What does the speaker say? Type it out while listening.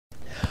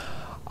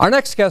Our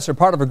next guests are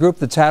part of a group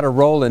that's had a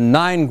role in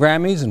 9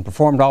 Grammys and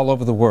performed all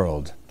over the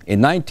world.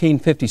 In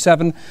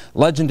 1957,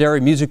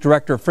 legendary music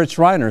director Fritz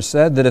Reiner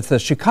said that if the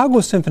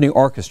Chicago Symphony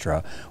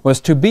Orchestra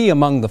was to be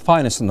among the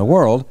finest in the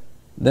world,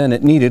 then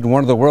it needed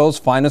one of the world's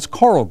finest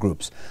choral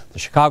groups. The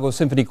Chicago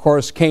Symphony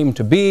Chorus came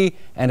to be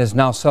and is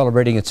now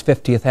celebrating its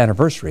 50th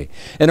anniversary.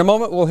 In a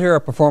moment, we'll hear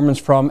a performance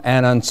from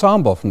an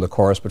ensemble from the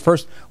chorus, but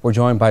first, we're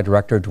joined by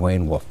director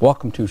Duain Wolfe.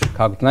 Welcome to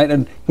Chicago tonight,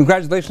 and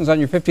congratulations on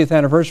your 50th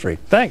anniversary.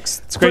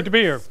 Thanks. It's great to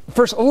be here.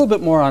 First, a little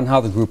bit more on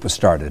how the group was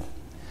started.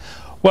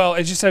 Well,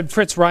 as you said,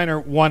 Fritz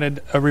Reiner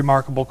wanted a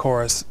remarkable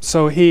chorus,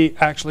 so he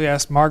actually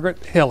asked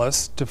Margaret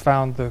Hillis to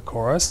found the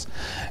chorus,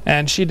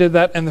 and she did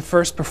that, and the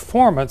first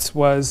performance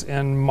was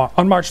on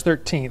March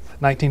 13th,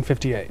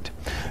 1958.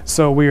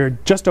 So we are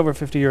just over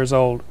 50 years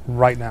old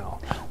right now.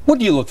 What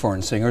do you look for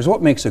in singers?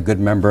 What makes a good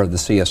member of the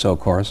CSO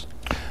chorus?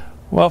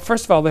 Well,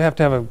 first of all, they have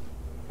to have a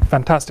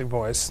fantastic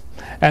voice,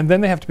 and then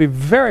they have to be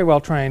very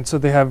well trained so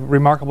they have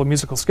remarkable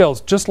musical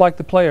skills, just like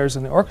the players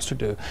in the orchestra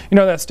do. You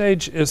know, that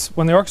stage is,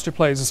 when the orchestra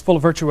plays, is full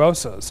of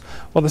virtuosos.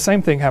 Well, the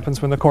same thing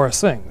happens when the chorus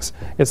sings.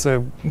 It's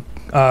an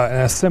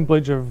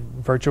assemblage of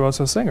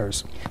virtuoso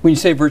singers. When you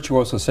say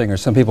virtuoso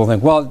singers, some people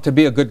think, well, to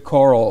be a good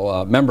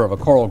choral member of a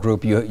choral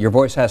group, your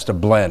voice has to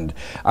blend.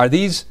 Are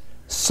these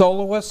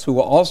soloists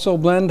who also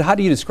blend? How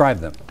do you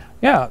describe them?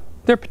 Yeah.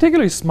 They're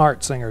particularly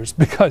smart singers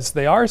because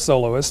they are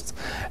soloists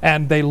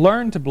and they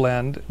learn to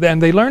blend, and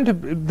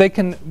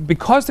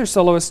because they're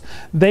soloists,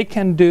 they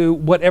can do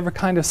whatever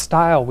kind of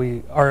style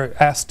we are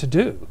asked to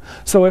do.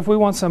 So if we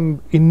want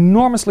some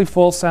enormously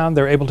full sound,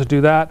 they're able to do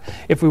that.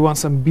 If we want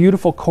some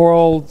beautiful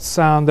choral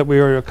sound that we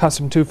are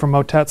accustomed to from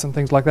motets and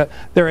things like that,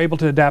 they're able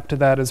to adapt to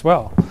that as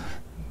well.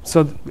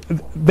 So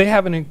they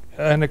have an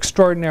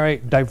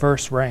extraordinary,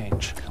 diverse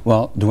range.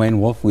 Well, Duain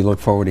Wolfe, we look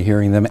forward to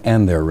hearing them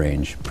and their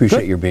range.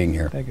 Appreciate your being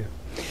here. Thank you.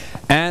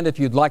 And if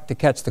you'd like to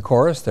catch the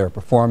chorus, they're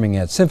performing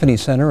at Symphony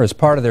Center as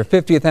part of their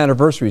 50th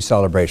anniversary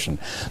celebration.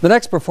 The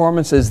next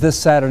performance is this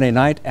Saturday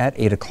night at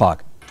 8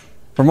 o'clock.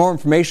 For more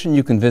information,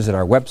 you can visit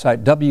our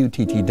website,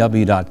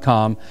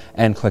 WTTW.com,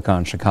 and click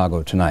on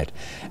Chicago Tonight.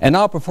 And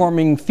now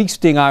performing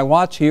Feasting I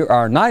Watch, here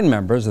are 9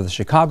 members of the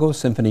Chicago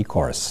Symphony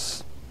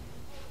Chorus.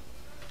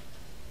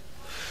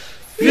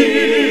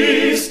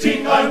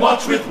 Feasting I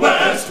watch with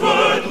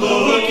westward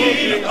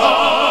looking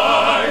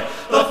eye,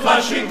 the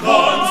flashing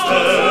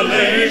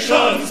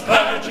constellations'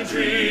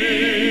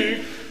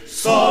 pageantry,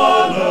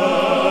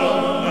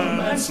 solemn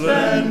and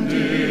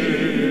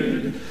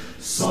splendid,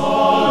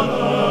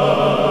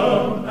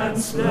 solemn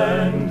and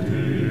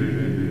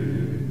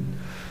splendid.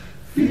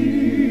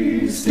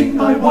 Feasting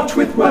I watch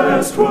with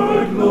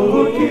westward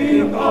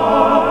looking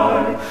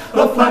eye,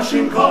 the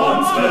flashing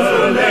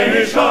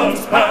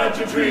constellations'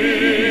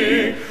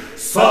 pageantry,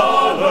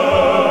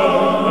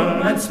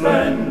 solemn and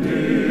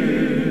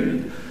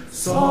splendid,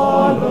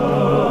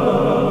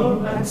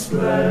 solemn and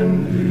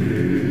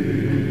splendid.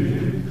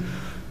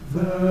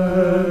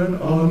 Then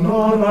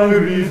anon I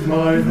wreathe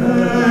my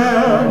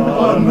hair,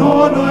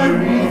 anon I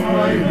wreathe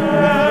my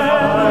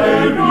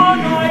hair, anon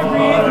I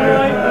wreathe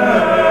my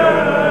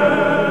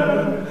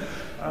hair,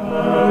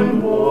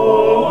 and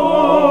waddling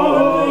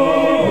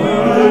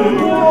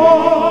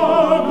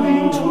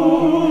to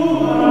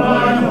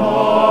my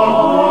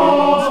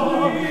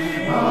heart,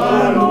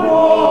 and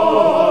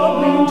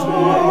waddling to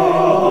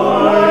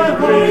I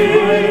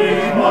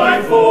breathe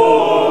my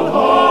full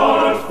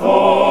heart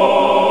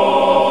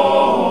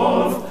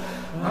forth,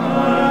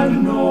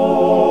 and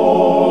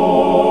know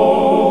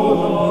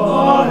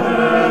the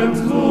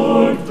hands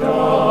look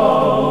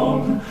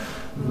down,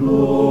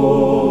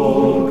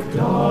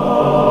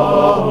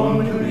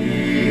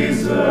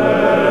 pleased,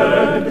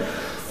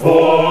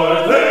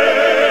 for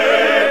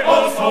they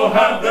also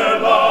have their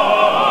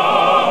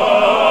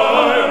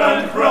lyre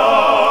and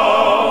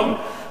crown.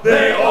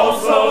 They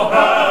also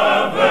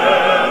have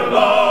their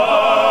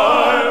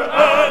lyre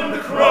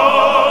and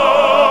crown.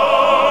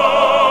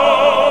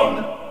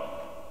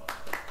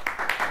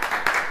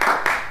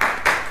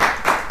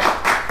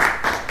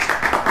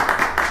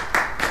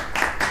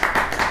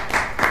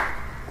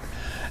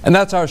 And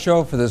that's our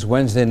show for this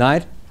Wednesday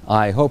night.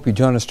 I hope you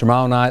join us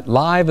tomorrow night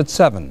live at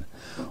 7.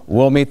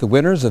 We'll meet the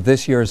winners of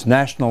this year's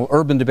National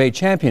Urban Debate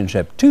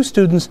Championship, 2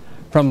 students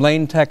from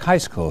Lane Tech High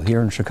School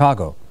here in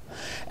Chicago.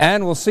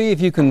 And we'll see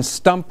if you can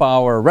stump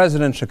our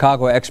resident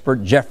Chicago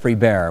expert, Jeffrey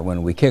Bear,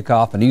 when we kick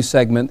off a new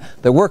segment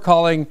that we're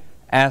calling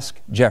Ask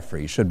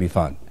Jeffrey. Should be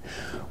fun.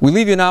 We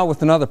leave you now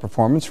with another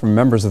performance from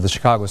members of the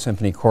Chicago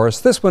Symphony Chorus.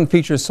 This one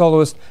features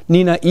soloist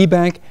Nina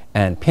Ebank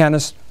and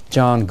pianist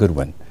John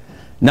Goodwin.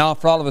 Now,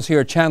 for all of us here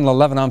at Channel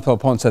 11, I'm Phil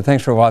Ponce.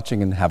 Thanks for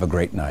watching and have a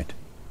great night.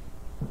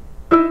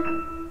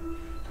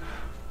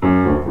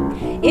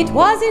 It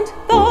wasn't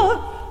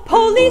the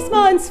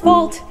policeman's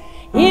fault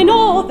in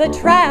all the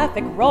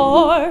traffic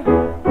roar.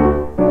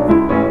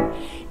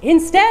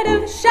 Instead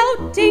of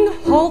shouting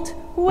halt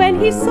when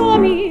he saw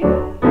me,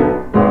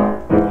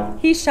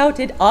 he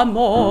shouted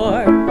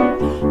amor,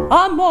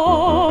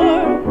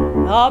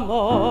 amor,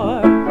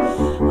 amor,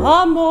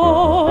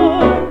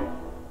 amor.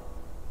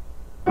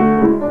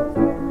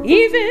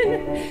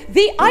 Even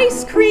the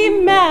ice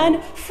cream man,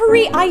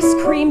 free ice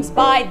creams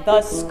by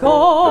the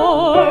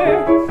score.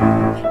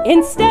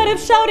 Instead of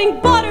shouting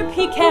butter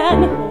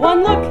pecan,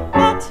 one look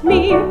at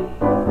me,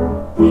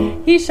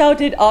 he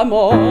shouted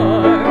amor,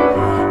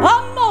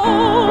 amor,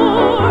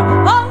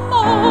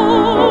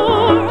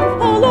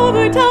 amor. All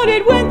over town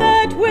it went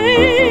that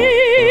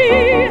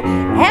way.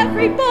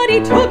 Everybody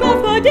took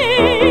off the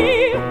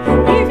day.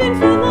 Even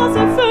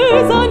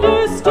philosophers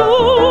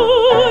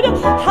understood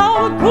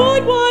how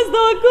good was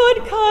the good,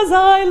 'cause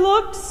I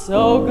looked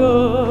so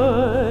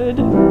good.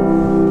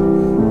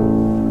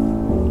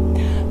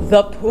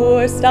 The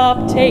poor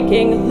stopped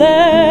taking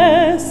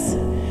less,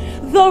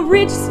 the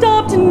rich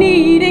stopped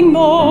needing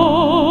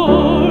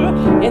more.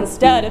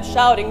 Instead of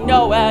shouting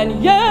no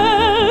and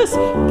yes,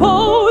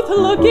 both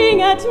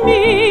looking at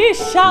me,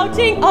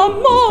 shouting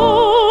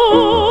amor.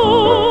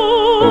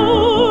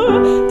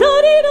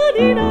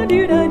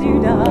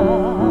 Da-dee-da-dee-da-doo-da-doo-da.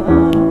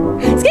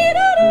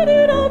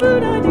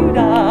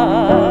 Skee-da-doo-doo-da-boo-da-doo-da.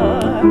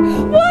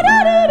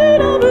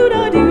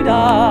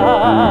 Wa-da-doo-doo-da-boo-da-doo-da.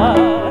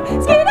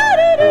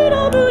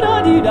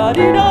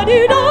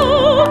 Skee-da-doo-doo-da-boo-da-doo-da-doo-da-doo-da.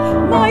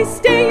 My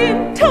stay in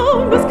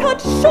town was cut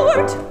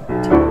short.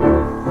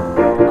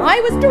 I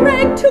was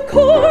dragged to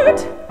court.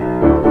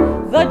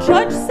 The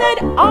judge said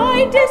I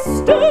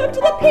disturbed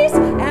the peace,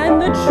 and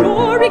the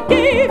jury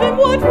gave him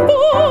what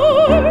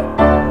for.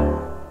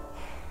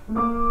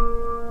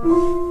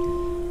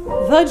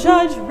 The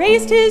judge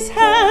raised his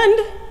hand,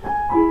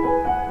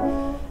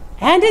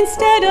 and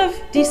instead of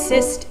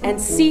desist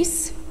and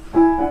cease,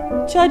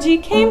 Judgy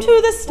came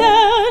to the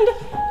stand,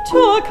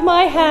 took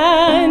my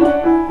hand,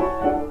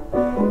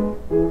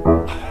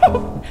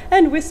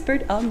 and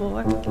whispered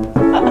amor,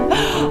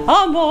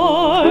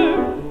 amor,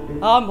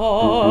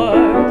 amor,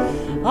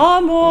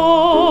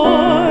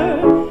 amor.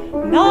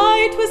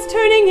 Night was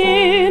turning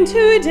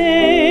into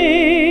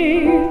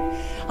day.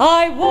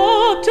 I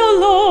walked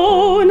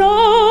alone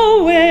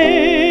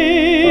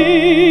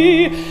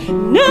away.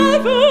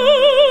 Never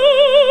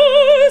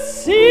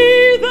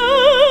see the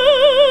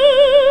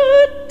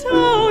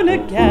town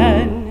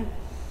again.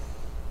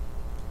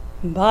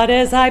 But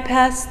as I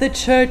passed the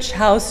church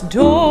house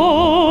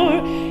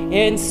door,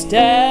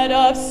 instead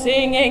of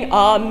singing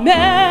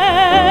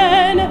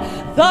amen,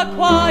 the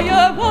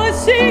choir was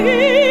singing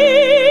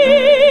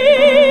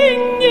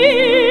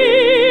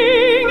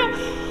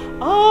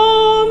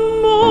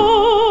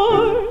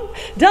amor.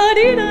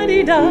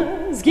 Da-dee-da-dee-da,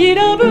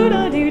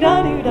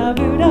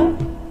 skee-da-boo-da-doo-da-doo-da-boo-da.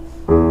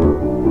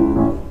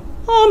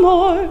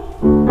 Amor,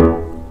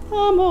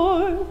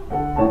 amor,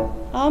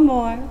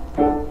 amor.